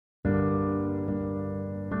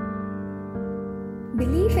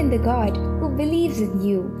Believe in the God who believes in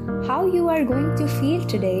you. How you are going to feel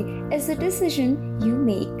today is a decision you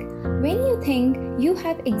make. When you think you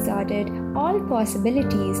have exhausted all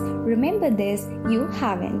possibilities, remember this, you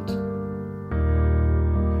haven't.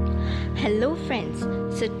 Hello friends,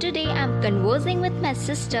 so today I'm conversing with my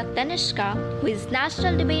sister Tanishka, who is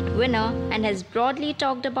national debate winner and has broadly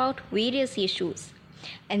talked about various issues.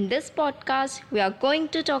 In this podcast, we are going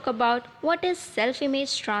to talk about what is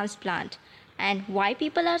self-image transplant and why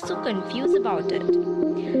people are so confused about it.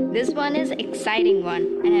 This one is exciting one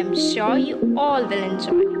and I'm sure you all will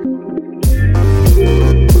enjoy.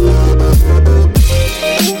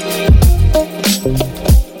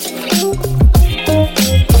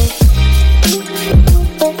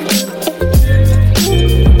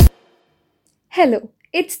 Hello,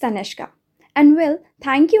 it's Tanishka. And well,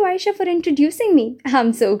 thank you Aisha for introducing me.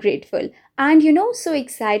 I'm so grateful. And so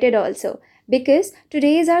excited also. Because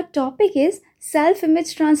today's our topic is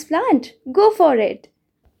self-image transplant. Go for it.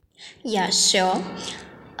 Yeah, sure.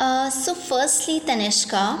 So firstly,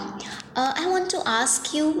 Tanishka, I want to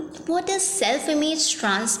ask you, what is self-image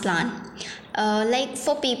transplant? Like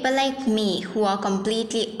for people like me who are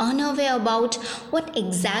completely unaware about what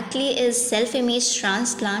exactly is self-image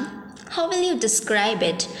transplant, how will you describe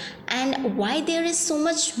it and why there is so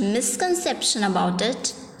much misconception about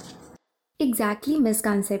it? Exactly,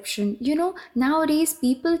 misconception. Nowadays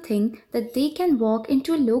people think that they can walk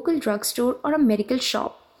into a local drugstore or a medical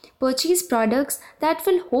shop, purchase products that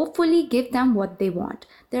will hopefully give them what they want.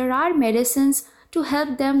 There are medicines to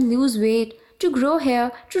help them lose weight, to grow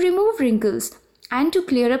hair, to remove wrinkles, and to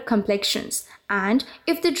clear up complexions. And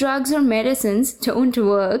if the drugs or medicines don't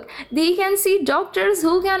work, they can see doctors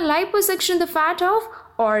who can liposuction the fat off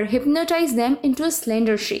or hypnotize them into a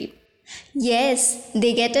slender shape. Yes,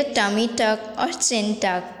 they get a tummy tuck or chin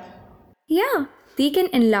tuck. Yeah, they can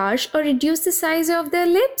enlarge or reduce the size of their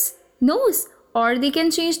lips, nose, or they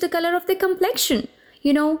can change the color of their complexion.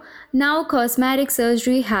 Now cosmetic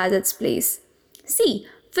surgery has its place. See,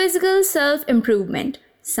 physical self improvement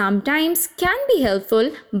sometimes can be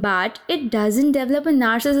helpful, but it doesn't develop a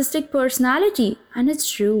narcissistic personality, and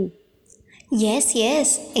it's true. Yes,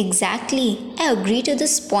 exactly. I agree to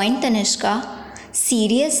this point, Tanishka.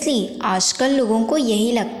 Seriously आजकल लोगों को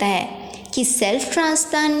यही लगता है कि self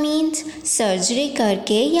transplant means surgery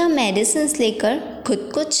करके या medicine लेकर खुद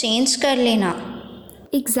को चेंज कर लेना.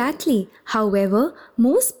 Exactly. However,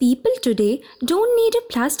 most people today don't need a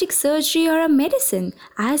plastic surgery or a medicine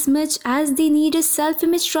as much as they need a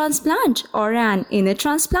self-image transplant or an inner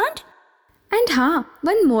transplant. And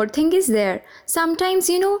one more thing is there. Sometimes,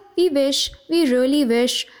 we really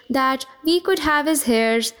wish that we could have his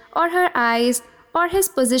hairs or her eyes or his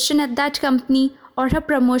position at that company or her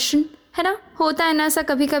promotion. है ना होता है ना ऐसा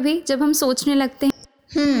कभी कभी जब हम सोचने लगते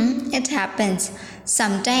हैं. It happens.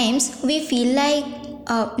 Sometimes we feel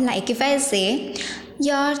like if I say,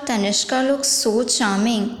 yaar, Tanishka looks so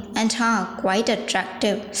charming and quite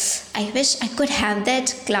attractive. I wish I could have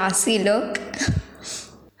that classy look.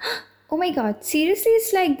 Oh my god, seriously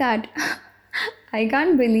it's like that. I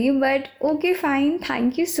can't believe, but okay, fine,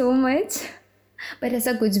 thank you so much. But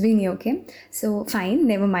ऐसा कुछ भी नहीं, okay? So fine,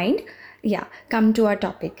 never mind. Yeah, come to our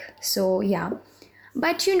topic. So yeah.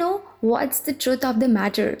 But what's the truth of the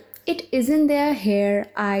matter? It isn't their hair,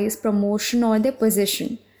 eyes, promotion or their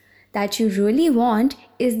position. That you really want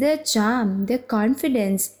is their charm, their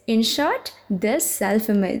confidence. In short, their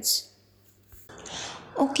self-image.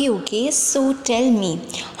 Okay, so tell me,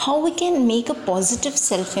 how we can make a positive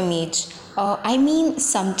self-image?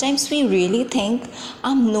 Sometimes we really think,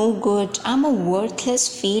 I'm no good, I'm a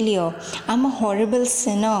worthless failure, I'm a horrible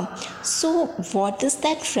sinner. So what does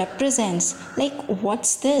that represent? Like,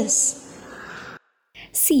 what's this?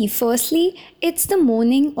 See, firstly, it's the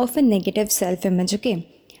mourning of a negative self-image, okay?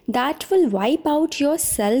 That will wipe out your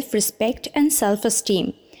self-respect and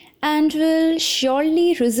self-esteem and will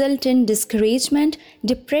surely result in discouragement,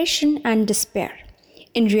 depression and despair.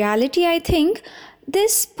 In reality, I think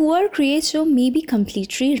this poor creature may be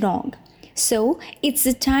completely wrong. So, it's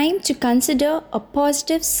the time to consider a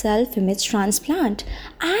positive self-image transplant.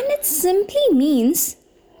 And it simply means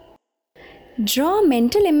draw a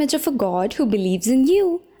mental image of a God who believes in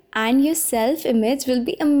you and your self-image will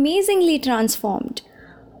be amazingly transformed.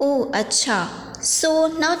 Oh, अच्छा. So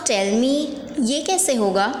now tell me, ये कैसे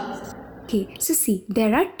होगा? Okay, so see,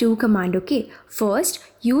 there are two commands, okay? First,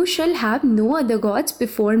 you shall have no other gods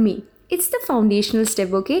before me. It's the foundational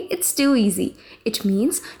step, okay? It's too easy. It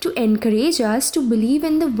means to encourage us to believe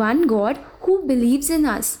in the one God who believes in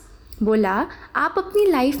us. बोला आप अपनी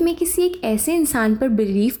life में किसी एक ऐसे इंसान पर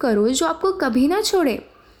believe करो जो आपको कभी ना छोड़े.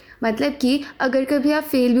 मतलब कि अगर कभी आप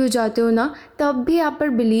फेल भी हो जाते हो ना, तब भी आप पर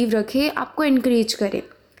बिलीव रखे, आपको इनकरेज करे.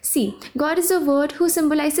 See, God is a word who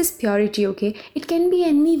symbolizes purity, okay? It can be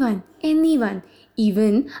anyone, anyone.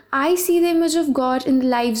 Even I see the image of God in the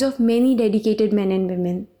lives of many dedicated men and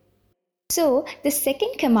women. So, the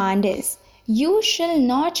second command is, you shall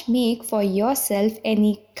not make for yourself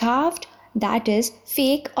any carved, that is,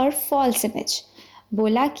 fake or false image.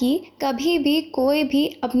 बोला कि कभी भी कोई भी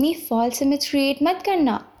अपनी false image create मत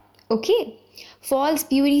करना, okay? False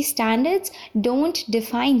beauty standards don't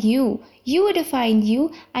define you. You define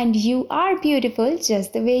you, and you are beautiful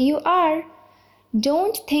just the way you are.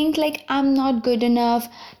 Don't think like I'm not good enough,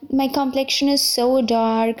 my complexion is so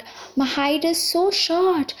dark, my height is so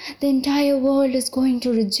short, the entire world is going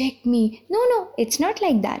to reject me. No, it's not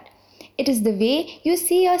like that. It is the way you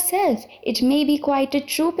see yourself. It may be quite a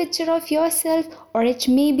true picture of yourself, or it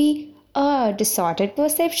may be a distorted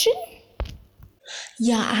perception.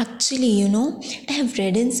 Yeah, actually, I have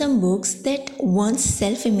read in some books that one's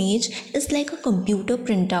self image is like a computer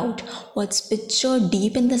printout, what's pictured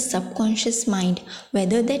deep in the subconscious mind.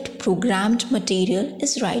 Whether that programmed material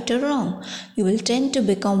is right or wrong, you will tend to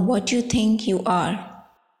become what you think you are.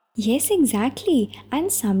 Yes, exactly.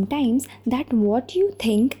 And sometimes that what you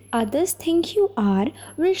think others think you are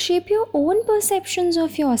will shape your own perceptions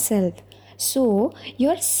of yourself. So,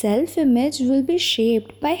 your self image will be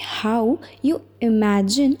shaped by how you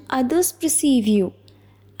imagine others perceive you.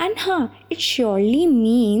 And it surely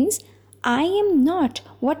means I am not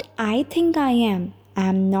what I think I am. I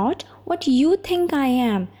am not what you think I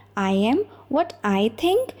am. I am what I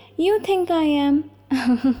think you think I am.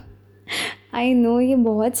 I know ये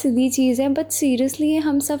बहुत सीधी चीज़ है, but seriously ये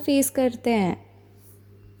हम सब face करते हैं.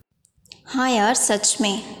 हाँ यार, सच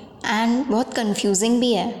में. एंड बहुत कंफ्यूजिंग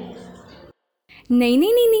भी है. नहीं,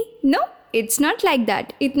 no, it's not like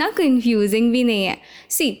that. इतना कंफ्यूजिंग भी नहीं है.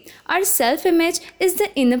 See, our self image is the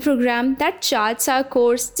inner program that charts our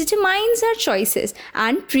course, determines our choices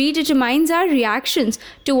and predetermines our reactions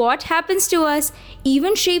to what happens to us,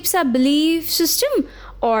 even shapes our belief system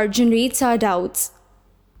और generates our doubts.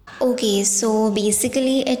 Okay, so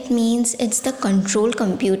basically it means it's the control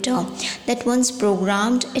computer that once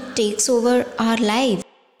programmed, it takes over our life.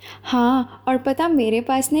 हाँ, और पता मेरे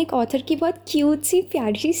पास ना एक author की बहुत cute सी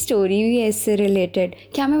प्यारी सी स्टोरी भी है इससे रिलेटेड.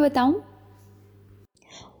 क्या मैं बताऊँ?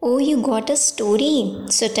 Oh, you got a story.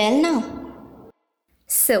 So tell now.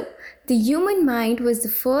 So, the human mind was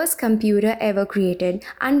the first computer ever created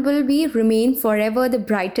and will remain forever the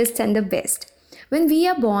brightest and the best. When we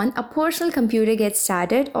are born, a personal computer gets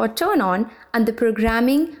started or turned on and the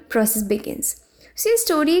programming process begins. So, ये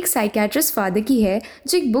story एक psychiatrist father की है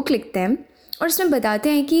जो एक book लिखते हैं और उसमें बताते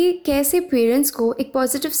हैं कि कैसे पेरेंट्स को एक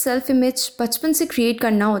पॉजिटिव सेल्फ इमेज बचपन से क्रिएट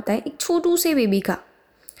करना होता है एक छोटू से बेबी का.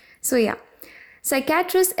 So yeah,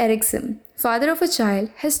 psychiatrist Erikson, father of a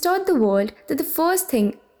child, has taught the world that the first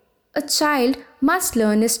thing a child must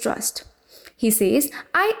learn is trust. He says,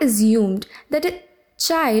 I assumed that a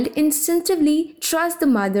child instinctively trusts the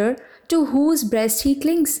mother to whose breast he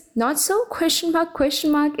clings. Not so? Question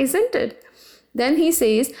mark, isn't it? Then he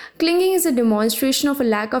says, clinging is a demonstration of a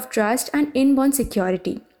lack of trust and inborn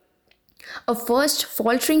security. A first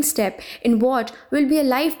faltering step in what will be a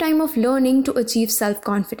lifetime of learning to achieve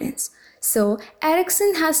self-confidence. So,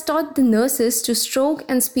 Erikson has taught the nurses to stroke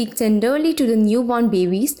and speak tenderly to the newborn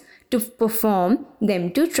babies to perform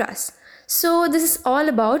them to trust. So, this is all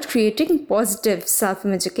about creating positive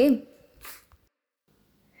self-image, okay?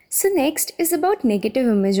 So, next is about negative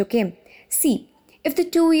image, okay? See, if the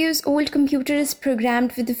 2 years old computer is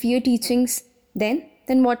programmed with the fear teachings, then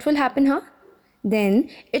what will happen, Then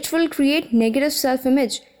it will create negative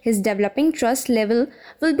self-image. His developing trust level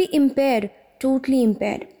will be impaired, totally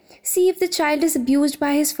impaired. See, if the child is abused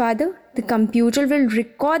by his father, the computer will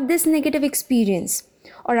record this negative experience.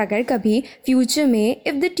 और अगर कभी future में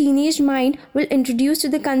if the teenage mind will introduce to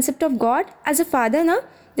the concept of God as a father ना,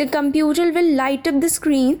 the computer will light up the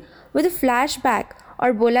screen with a flashback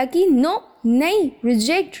और बोला कि no, नहीं,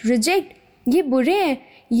 reject, ये बुरे हैं,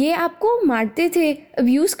 ये आपको मारते थे,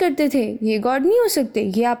 अब्यूज़ करते थे, ये गॉड नहीं हो सकते,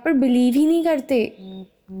 ये आप पर बिलीव ही नहीं करते.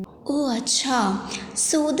 Oh, acha.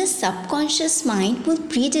 So the subconscious mind will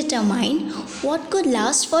predetermine what could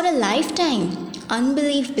last for a lifetime.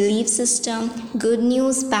 Unbelief, belief system, good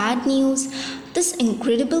news, bad news. This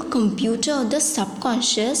incredible computer, the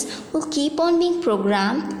subconscious, will keep on being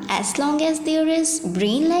programmed as long as there is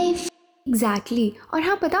brain life. Exactly. और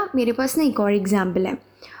हाँ पता मेरे पास ना एक और example है.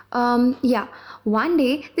 One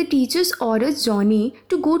day the teachers orders Johnny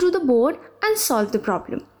to go to the board and solve the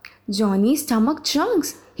problem. Johnny's stomach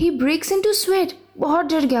chunks. He breaks into sweat. बहुत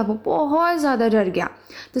डर गया, वो बहुत ज़्यादा डर गया.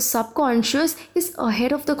 The subconscious is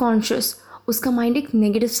ahead of the conscious. उसका माइंड एक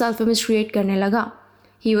नेगेटिव सेल्फ इमेज क्रिएट करने लगा.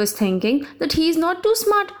 He was thinking that he is not too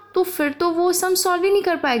smart. तो फिर तो वो सम सॉल्व ही नहीं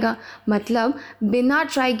कर पाएगा. मतलब बिना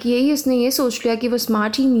ट्राई किए ही उसने ये सोच लिया कि वो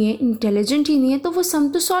स्मार्ट ही नहीं है, इंटेलिजेंट ही नहीं है, तो वो सम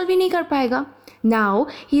तो सॉल्व ही नहीं कर पाएगा. Now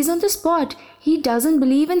he is on the spot. He doesn't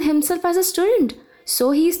believe in himself as a student.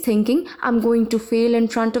 So he is thinking I am going to fail in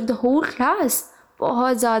front of the whole class.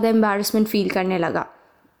 बहुत ज़्यादा एम्बैरसमेंट फील करने लगा.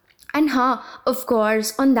 And of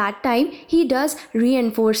course, on that time, he does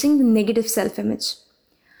reinforcing the negative self-image.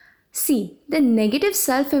 See, the negative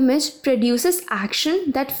self-image produces action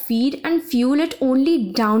that feed and fuel it only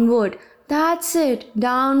downward. That's it,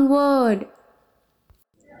 downward.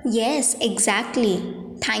 Yes, exactly.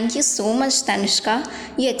 Thank you so much, Tanishka.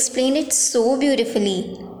 You explained it so beautifully.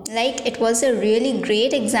 Like it was a really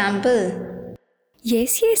great example.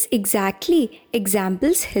 Yes, exactly.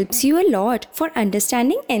 Examples helps you a lot for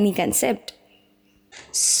understanding any concept.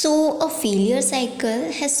 So, a failure cycle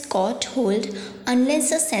has caught hold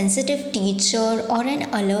unless a sensitive teacher or an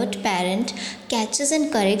alert parent catches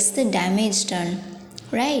and corrects the damage done.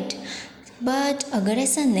 Right? But अगर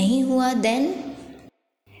ऐसा नहीं हुआ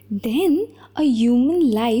then a human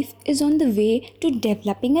life is on the way to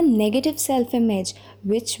developing a negative self-image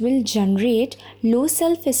which will generate low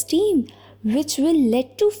self-esteem, which will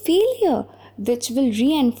lead to failure, which will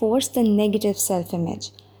reinforce the negative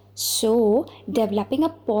self-image. So, developing a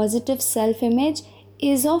positive self-image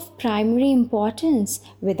is of primary importance.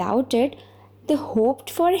 Without it, the hoped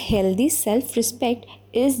for healthy self-respect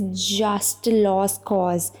is just a lost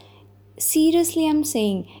cause. Seriously, I'm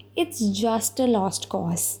saying, it's just a lost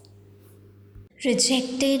cause.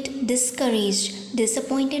 Rejected, discouraged,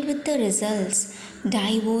 disappointed with the results,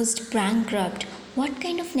 divorced, bankrupt. What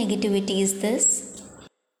kind of negativity is this?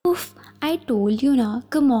 Oof, I told you na.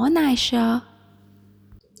 Come on, Aisha.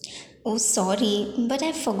 Oh, sorry, but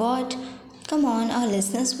I forgot. Come on, our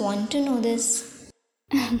listeners want to know this.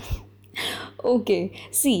 Okay,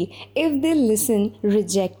 see, if they listen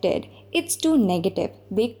rejected, it's too negative.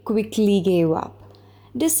 They quickly gave up.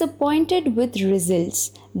 Disappointed with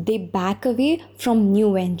results, they back away from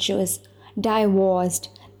new ventures. Divorced,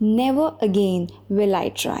 never again will I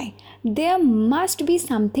try. There must be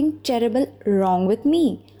something terrible wrong with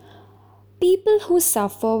me. People who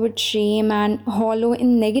suffer with shame and wallow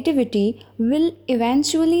in negativity will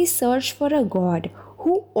eventually search for a God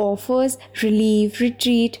who offers relief,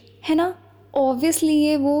 retreat, है ना? Obviously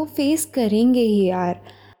ये वो face करेंगे ही यार.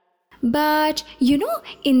 But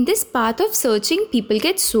in this path of searching, people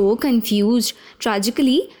get so confused.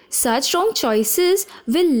 Tragically, such wrong choices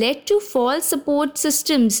will lead to false support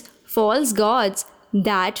systems, false gods,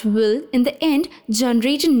 that will, in the end,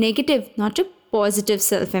 generate a negative, not a positive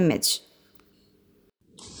self-image.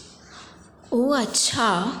 Oh,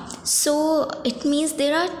 acha. So, it means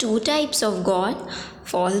there are two types of God,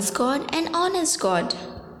 false God and honest God.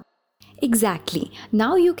 Exactly.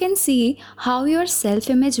 Now you can see how your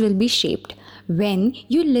self-image will be shaped when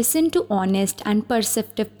you listen to honest and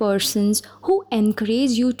perceptive persons who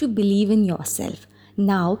encourage you to believe in yourself.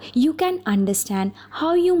 Now you can understand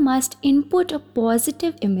how you must input a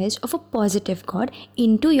positive image of a positive God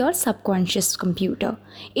into your subconscious computer.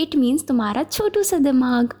 It means तुम्हारा छोटू सा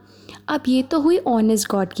दिमाग. अब ये तो हुई honest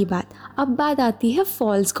God की बात. अब बात आती है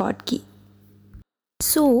false God की.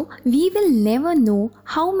 So, we will never know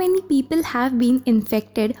how many people have been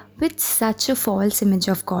infected with such a false image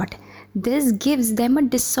of God. This gives them a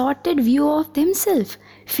distorted view of themselves,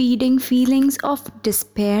 feeding feelings of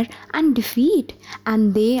despair and defeat,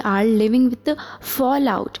 and they are living with the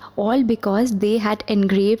fallout, all because they had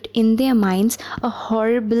engraved in their minds a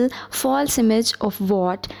horrible false image of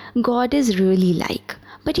what God is really like.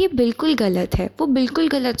 But ये बिल्कुल गलत है, वो बिल्कुल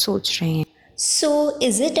गलत सोच रहे हैं. So,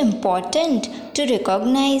 is it important to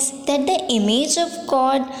recognize that the image of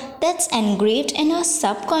God that's engraved in our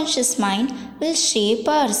subconscious mind will shape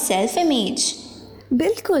our self-image?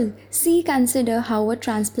 Bilkul. See, consider how a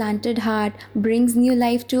transplanted heart brings new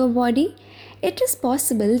life to a body. It is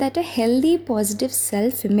possible that a healthy, positive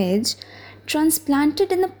self-image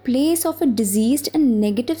transplanted in the place of a diseased and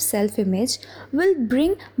negative self-image will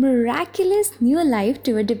bring miraculous new life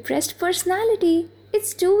to a depressed personality.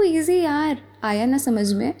 It's too easy यार. आया ना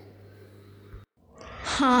समझ में?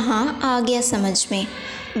 हाँ आ गया समझ में.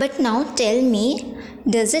 But now tell me,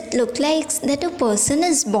 does it look like that a person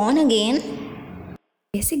is born again?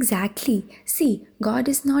 Yes, exactly. See, God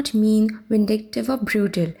is not mean, vindictive or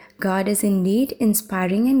brutal. God is indeed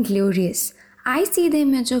inspiring and glorious. I see the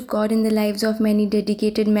image of God in the lives of many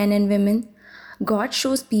dedicated men and women. God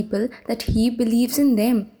shows people that He believes in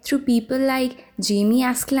them through people like Jamie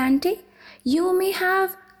Ascalante. You may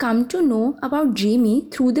have come to know about Jamie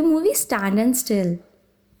through the movie Stand and Still.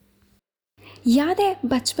 याद है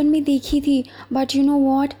बचपन में देखी थी but you know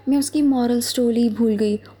what मैं उसकी moral story भूल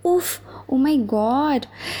गई उफ oh my God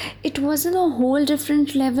it was in a whole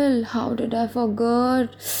different level how did I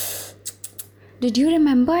forgot did you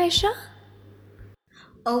remember Ayesha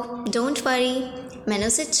oh don't worry मैंने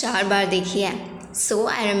उसे 4 बार देखी है so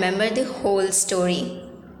I remember the whole story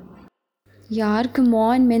यार कम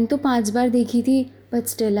ऑन मैंने तो 5 बार देखी थी बट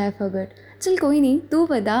स्टिल आई फॉरगॉट चल कोई नहीं तू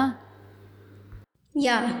बता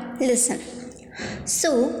Yeah, listen. So,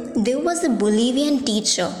 there was a Bolivian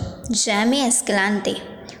teacher, Jaime Escalante,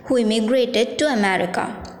 who immigrated to America.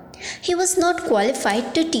 He was not qualified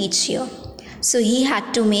to teach here, so he had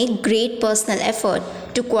to make great personal effort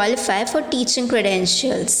to qualify for teaching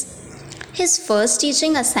credentials. His first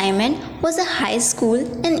teaching assignment was a high school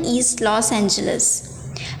in East Los Angeles.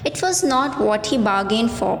 It was not what he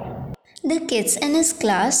bargained for. The kids in his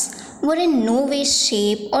class were in no way,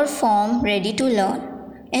 shape, or form ready to learn.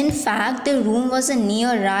 In fact, the room was a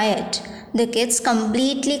near riot. The kids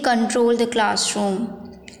completely controlled the classroom.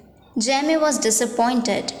 Jaime was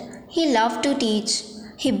disappointed. He loved to teach.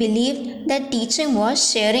 He believed that teaching was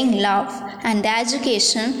sharing love and the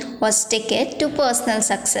education was ticket to personal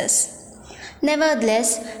success.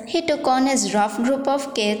 Nevertheless, he took on his rough group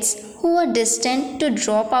of kids who were destined to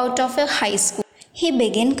drop out of a high school. He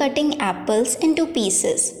began cutting apples into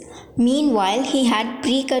pieces. Meanwhile, he had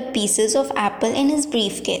pre-cut pieces of apple in his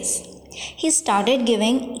briefcase. He started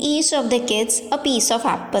giving each of the kids a piece of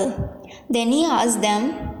apple. Then he asked them,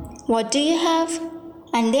 "What do you have?"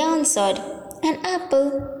 And they answered, "An apple."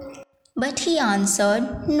 But he answered,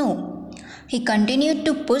 "No." He continued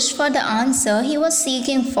to push for the answer he was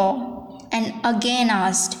seeking for and again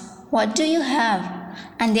asked, "What do you have?"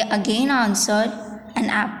 And they again answered,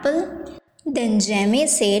 "An apple." Then Jaime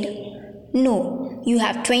said, "No, you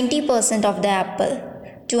have 20% of the apple."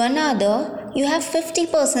 To another, "You have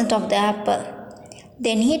 50% of the apple."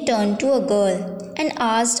 Then he turned to a girl and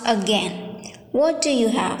asked again, "What do you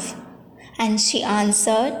have?" And she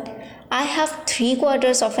answered, "I have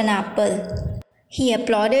 3/4 of an apple." He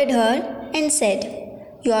applauded her and said,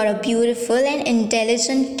 "You are a beautiful and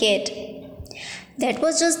intelligent kid." That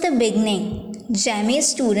was just the beginning. Jaime's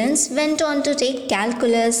students went on to take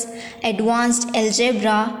calculus, advanced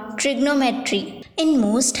algebra, trigonometry. In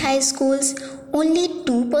most high schools, only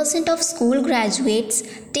 2% of school graduates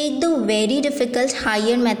take the very difficult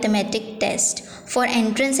higher mathematics test for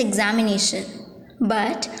entrance examination,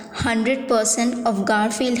 but 100% of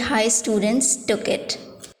Garfield High students took it.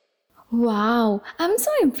 Wow, I'm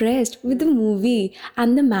so impressed with the movie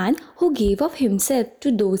and the man who gave of himself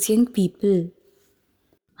to those young people.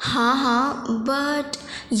 हाँ but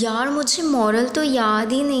यार मुझे moral तो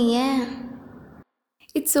याद ही नहीं है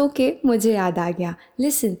It's okay, मुझे याद आ गया.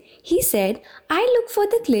 Listen, he said, I look for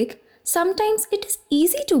the click. Sometimes it is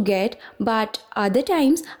easy to get, but other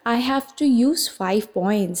times I have to use 5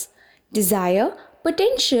 points. Desire,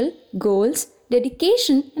 potential, goals,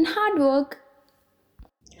 dedication and hard work.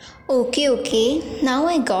 Okay, now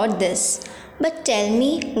I got this. But tell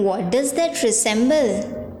me, what does that resemble?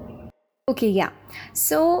 Okay, yeah.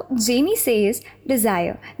 So Jamie says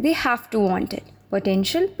desire, they have to want it.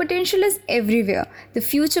 Potential is everywhere. The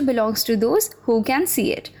future belongs to those who can see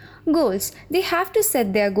it. Goals, they have to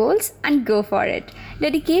set their goals and go for it.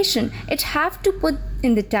 Dedication, it have to put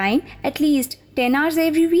in the time at least 10 hours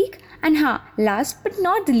every week. And last but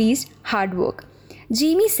not the least, hard work.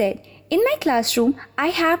 Jamie said, in my classroom, I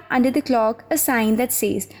have under the clock a sign that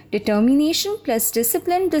says determination plus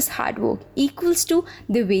discipline plus hard work equals to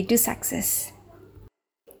the way to success.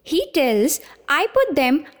 He tells I put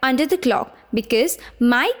them under the clock because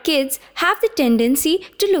my kids have the tendency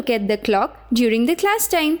to look at the clock during the class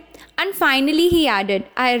time. And finally he added,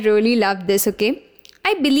 I really love this, okay?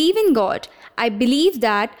 I believe in God. I believe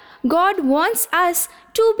that God wants us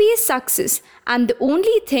to be a success and the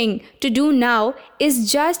only thing to do now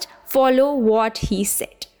is just follow what he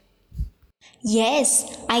said.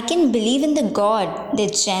 Yes, I can believe in the God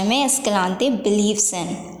that Jaime Escalante believes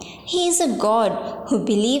in. He is a God who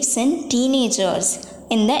believes in teenagers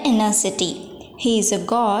in the inner city. He is a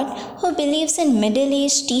God who believes in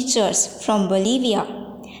middle-aged teachers from Bolivia.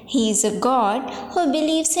 He is a God who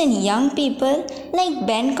believes in young people like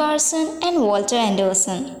Ben Carson and Walter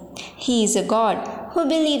Anderson. He is a God who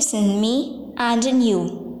believes in me and in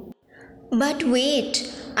you. But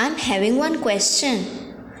wait, I'm having one question.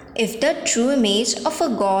 If the true image of a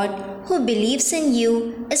God who believes in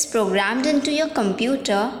you is programmed into your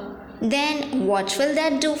computer, then what will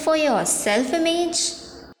that do for your self-image?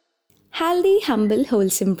 Healthy, humble,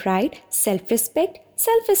 wholesome pride, self-respect,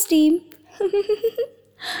 self-esteem.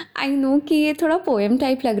 I know कि ये थोड़ा poem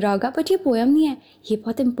type लग रहा होगा, but ये poem नहीं है, ये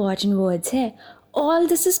बहुत इंपॉर्टेंट वर्ड्स है. All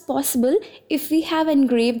this is possible if we have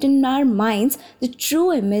engraved in our minds the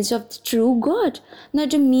true image of the true God,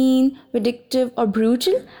 not a mean, vindictive, or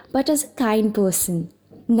brutal, but as a kind person.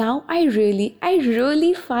 Now I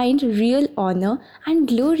really find real honor and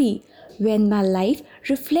glory when my life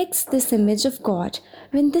reflects this image of God.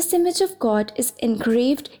 When this image of God is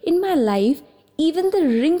engraved in my life, even the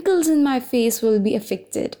wrinkles in my face will be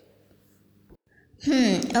affected.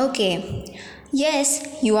 Okay.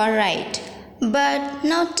 Yes, you are right. But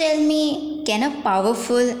now tell me, can a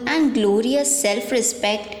powerful and glorious self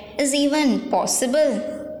respect is even possible?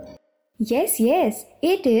 Yes,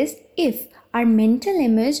 it is if our mental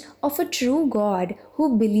image of a true God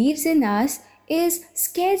who believes in us is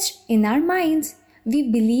sketched in our minds. We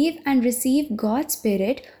believe and receive God's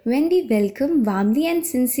Spirit when we welcome warmly and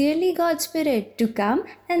sincerely God's Spirit to come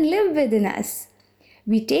and live within us.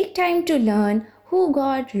 We take time to learn who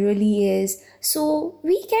God really is so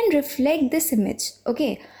we can reflect this image.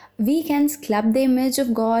 Okay, we can sculpt the image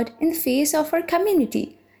of God in the face of our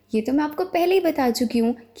community. ये तो मैं आपको पहले ही बता चुकी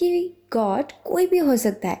हूँ कि God कोई भी हो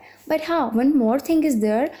सकता है. बट हाँ, one more thing is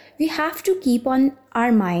there, we have to keep on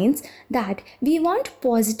our minds that we want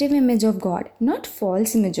positive image of God, not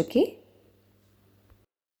false image. Okay.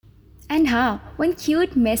 And one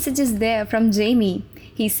cute message is there from Jamie.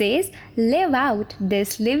 He says, live out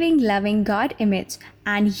this living, loving God image.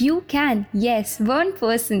 And you can, yes, one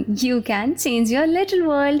person, you can change your little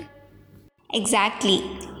world. Exactly.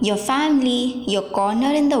 Your family, your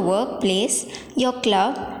corner in the workplace, your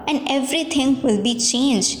club, and everything will be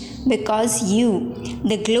changed because you,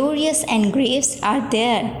 the glorious engraves, are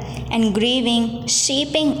there, engraving,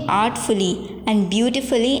 shaping artfully and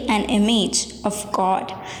beautifully an image of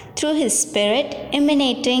God through His Spirit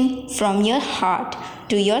emanating from your heart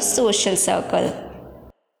to your social circle.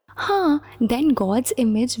 Then God's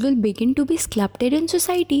image will begin to be sculpted in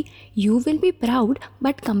society. You will be proud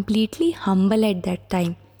but completely humble at that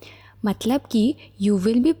time. मतलब कि you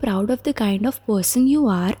will be proud of the kind of person you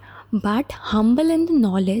are, but humble in the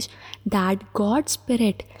knowledge that God's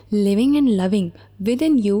Spirit living and loving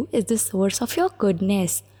within you is the source of your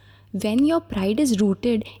goodness. When your pride is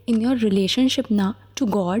rooted in your relationship now to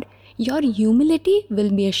God, your humility will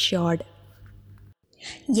be assured.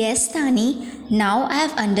 Yes, Tani, now I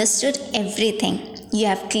have understood everything. You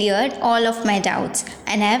have cleared all of my doubts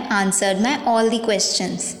and I have answered my all the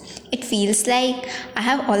questions. It feels like I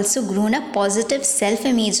have also grown a positive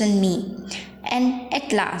self-image in me. And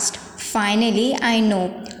at last, finally, I know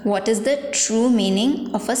what is the true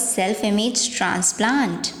meaning of a self-image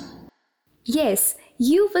transplant. Yes,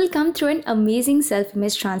 you will come through an amazing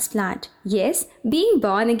self-image transplant. Yes, being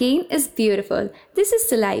born again is beautiful. This is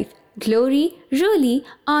the life. Glory, really,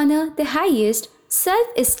 honor, the highest,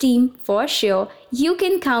 self-esteem, for sure. You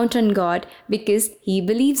can count on God because He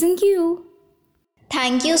believes in you.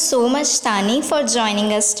 Thank you so much, Tani, for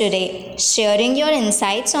joining us today, sharing your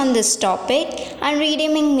insights on this topic and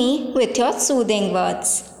redeeming me with your soothing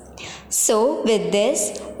words. So, with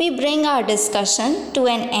this, we bring our discussion to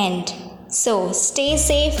an end. So, stay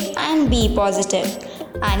safe and be positive.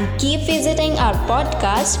 And keep visiting our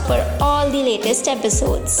podcast for all the latest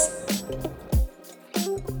episodes.